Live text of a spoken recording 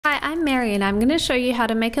I'm Mary and I'm going to show you how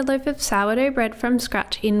to make a loaf of sourdough bread from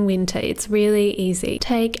scratch in winter. It's really easy.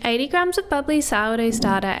 Take 80 grams of bubbly sourdough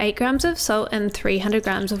starter, 8 grams of salt and 300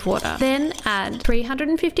 grams of water. Then add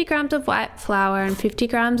 350 grams of white flour and 50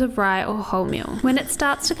 grams of rye or wholemeal. When it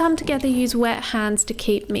starts to come together, use wet hands to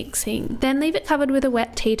keep mixing. Then leave it covered with a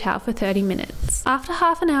wet tea towel for 30 minutes. After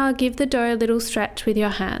half an hour, give the dough a little stretch with your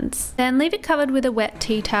hands. Then leave it covered with a wet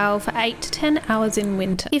tea towel for 8 to 10 hours in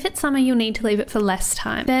winter. If it's summer, you'll need to leave it for less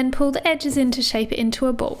time. Then pull the edges in to shape it into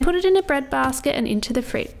a ball. Put it in a bread basket and into the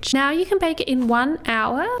fridge. Now you can bake it in 1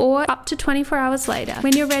 hour or up to 24 hours later.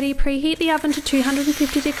 When you're ready, preheat the oven to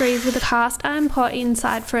 250 degrees with a cast iron pot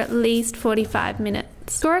inside for at least 45 minutes.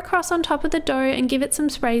 Score a cross on top of the dough and give it some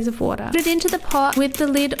sprays of water. Put it into the pot with the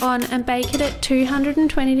lid on and bake it at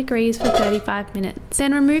 220 degrees for 35 minutes.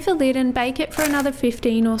 Then remove the lid and bake it for another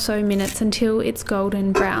 15 or so minutes until it's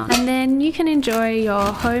golden brown. And then you can enjoy your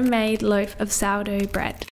homemade loaf of sourdough bread.